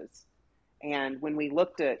courses. And when we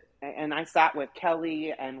looked at, and I sat with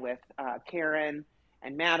Kelly and with Karen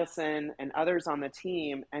and Madison and others on the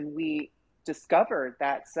team, and we discovered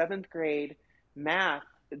that 7th grade math,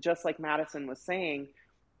 just like Madison was saying,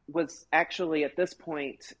 was actually at this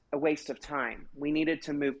point a waste of time. We needed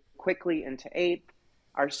to move quickly into 8th.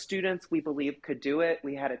 Our students, we believe, could do it.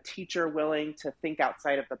 We had a teacher willing to think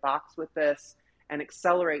outside of the box with this and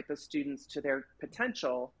accelerate the students to their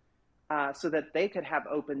potential so that they could have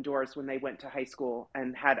open doors when they went to high school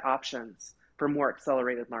and had options for more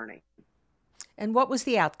accelerated learning. And what was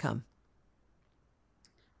the outcome?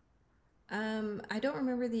 I don't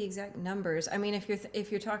remember the exact numbers. I mean,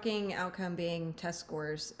 if you're talking outcome being test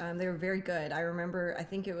scores, they were very good. I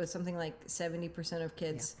think it was something like 70% of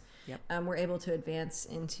kids were able to advance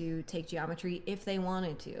into take geometry if they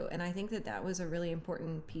wanted to. And I think that was a really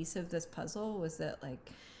important piece of this puzzle, was that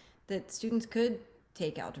that students could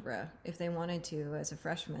take algebra if they wanted to as a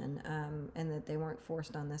freshman, and that they weren't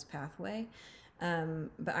forced on this pathway.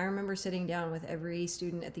 But I remember sitting down with every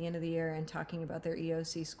student at the end of the year and talking about their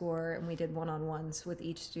EOC score, and we did one-on-ones with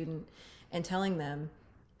each student and telling them,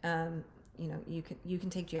 you can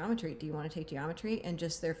take geometry. Do you want to take geometry? And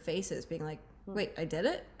just their faces being like, wait, I did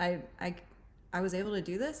it. I was able to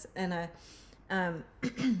do this. And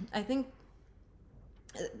I think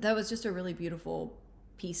that was just a really beautiful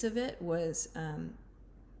piece of it, was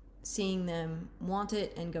seeing them want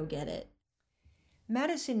it and go get it.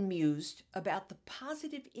 Madison mused about the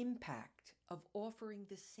positive impact of offering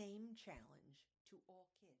the same challenge to all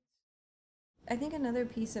kids. I think another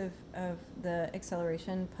piece of the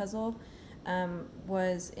acceleration puzzle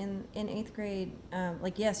was in 8th grade.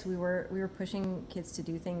 Yes, we were pushing kids to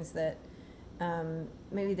do things that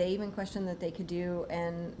maybe they even questioned that they could do,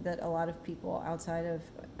 and that a lot of people outside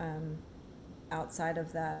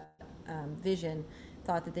of that vision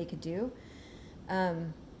thought that they could do.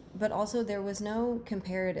 But also there was no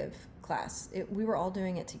comparative class. We were all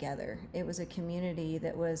doing it together. It was a community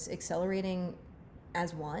that was accelerating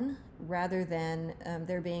as one, rather than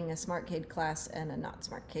there being a smart kid class and a not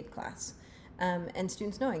smart kid class. And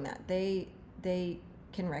students knowing that. They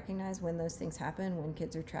can recognize when those things happen, when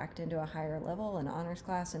kids are tracked into a higher level, an honors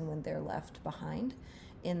class, and when they're left behind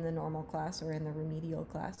in the normal class or in the remedial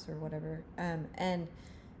class or whatever. And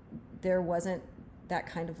there wasn't that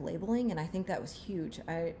kind of labeling, and I think that was huge.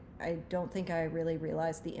 I don't think I really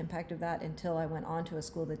realized the impact of that until I went on to a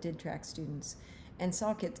school that did track students and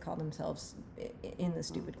saw kids call themselves in the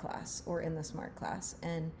stupid class or in the smart class.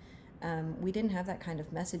 And we didn't have that kind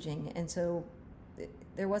of messaging, and so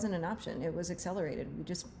there wasn't an option. It was accelerated.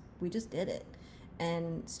 We just did it,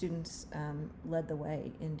 and students led the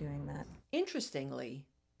way in doing that. Interestingly,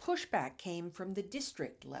 pushback came from the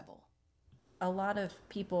district level. A lot of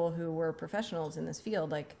people who were professionals in this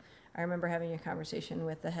field, like I remember having a conversation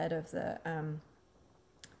with the head of the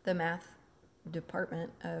math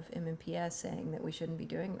department of MMPS saying that we shouldn't be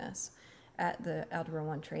doing this at the Algebra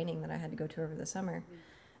 1 training that I had to go to over the summer.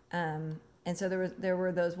 And so there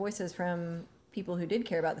were those voices from people who did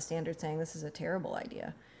care about the standard saying this is a terrible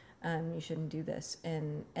idea. You shouldn't do this.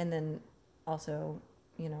 And then also,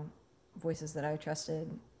 voices that I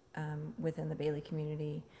trusted within the Bailey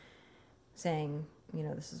community saying,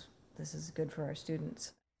 this is good for our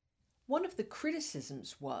students. One of the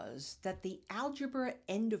criticisms was that the algebra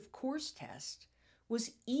end of course test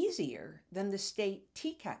was easier than the state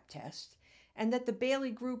TCAP test, and that the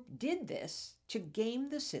Bailey group did this to game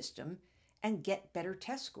the system and get better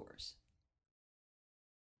test scores.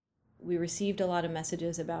 We received a lot of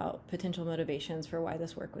messages about potential motivations for why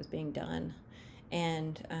this work was being done,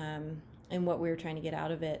 and what we were trying to get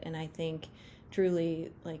out of it. And I think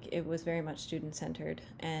truly, it was very much student-centered,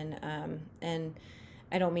 and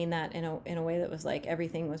I don't mean that in a way that was like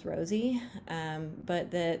everything was rosy,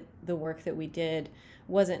 but that the work that we did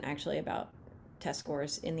wasn't actually about test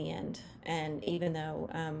scores in the end. And even though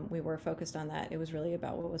we were focused on that, it was really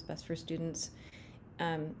about what was best for students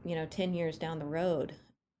 10 years down the road.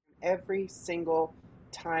 Every single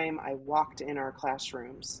time I walked in our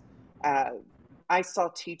classrooms, I saw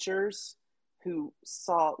teachers who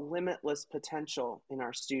saw limitless potential in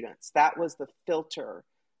our students. That was the filter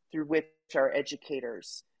through which our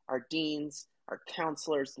educators, our deans, our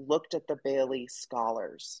counselors looked at the Bailey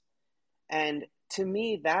scholars. And to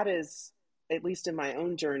me, that is, at least in my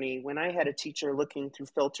own journey, when I had a teacher looking through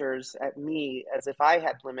filters at me as if I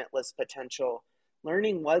had limitless potential,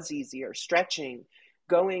 learning was easier, stretching,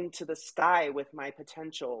 going to the sky with my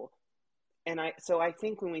potential. And so I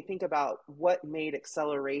think when we think about what made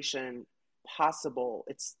acceleration possible,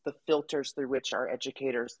 it's the filters through which our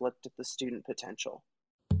educators looked at the student potential.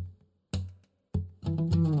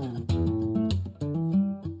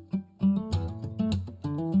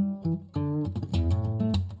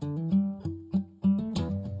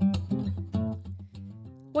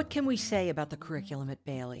 What can we say about the curriculum at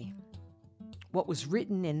Bailey? What was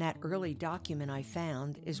written in that early document I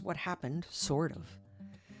found is what happened, sort of.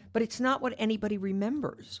 But it's not what anybody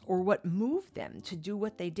remembers or what moved them to do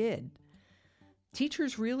what they did.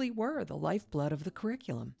 Teachers really were the lifeblood of the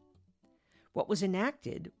curriculum. What was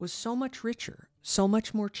enacted was so much richer, so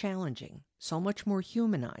much more challenging, so much more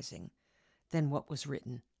humanizing than what was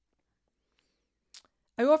written.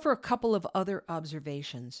 I offer a couple of other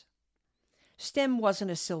observations. STEM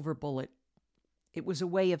wasn't a silver bullet. It was a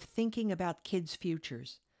way of thinking about kids'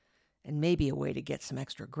 futures, and maybe a way to get some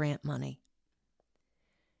extra grant money.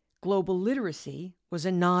 Global literacy was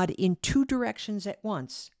a nod in two directions at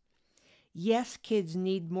once. Yes, kids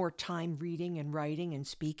need more time reading and writing and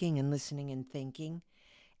speaking and listening and thinking,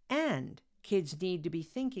 and kids need to be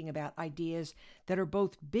thinking about ideas that are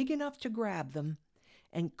both big enough to grab them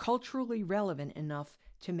and culturally relevant enough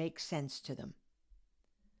to make sense to them.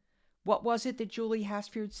 What was it that Julie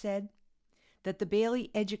Hasfield said? That the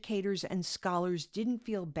Bailey educators and scholars didn't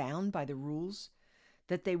feel bound by the rules,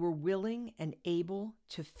 that they were willing and able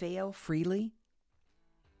to fail freely?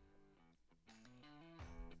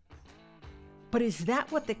 But is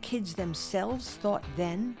that what the kids themselves thought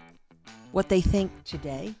then? What they think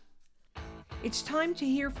today? It's time to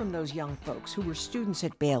hear from those young folks who were students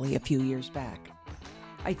at Bailey a few years back.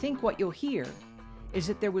 I think what you'll hear is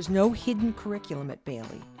that there was no hidden curriculum at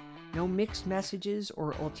Bailey, no mixed messages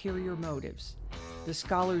or ulterior motives. The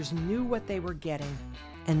scholars knew what they were getting,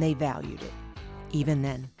 and they valued it, even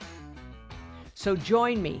then. So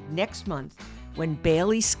join me next month when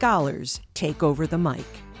Bailey scholars take over the mic.